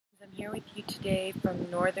here with you today from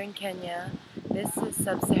northern Kenya. This is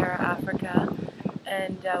Sub-Saharan Africa,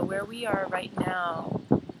 and where we are right now,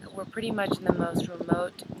 we're pretty much in the most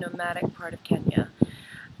remote, nomadic part of Kenya.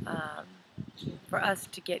 For us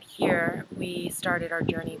to get here, we started our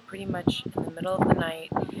journey pretty much in the middle of the night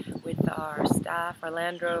with our staff, our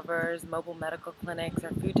Land Rovers, mobile medical clinics, our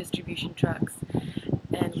food distribution trucks,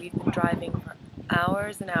 and we've been driving for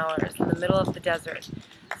hours and hours in the middle of the desert.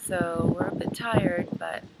 So we're a bit tired,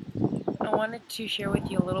 but I wanted to share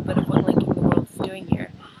with you a little bit of what Linking the World is doing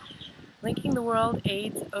here. Linking the World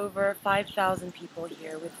aids over 5,000 people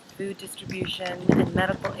here with food distribution and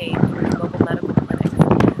medical aid through mobile medical clinics.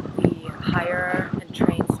 We hire and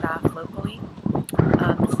train staff locally.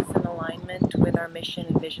 This is in alignment with our mission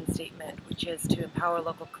and vision statement, which is to empower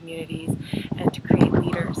local communities and to create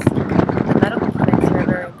leaders. The medical clinics here are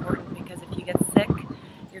very important because if you get sick,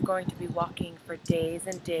 you're going to be walking for days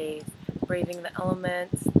and days, braving the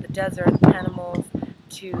elements, the desert, the animals,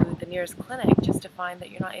 to the nearest clinic just to find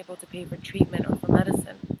that you're not able to pay for treatment or for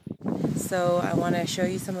medicine. So I want to show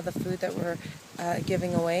you some of the food that we're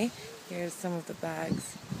giving away. Here's some of the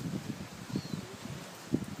bags.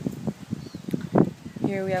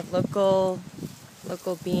 Here we have local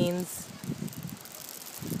beans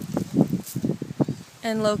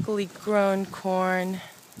and locally grown corn.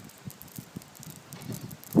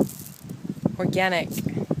 Organic,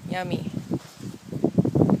 yummy.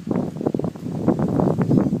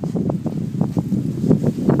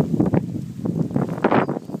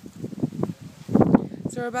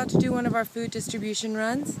 So we're about to do one of our food distribution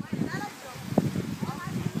runs.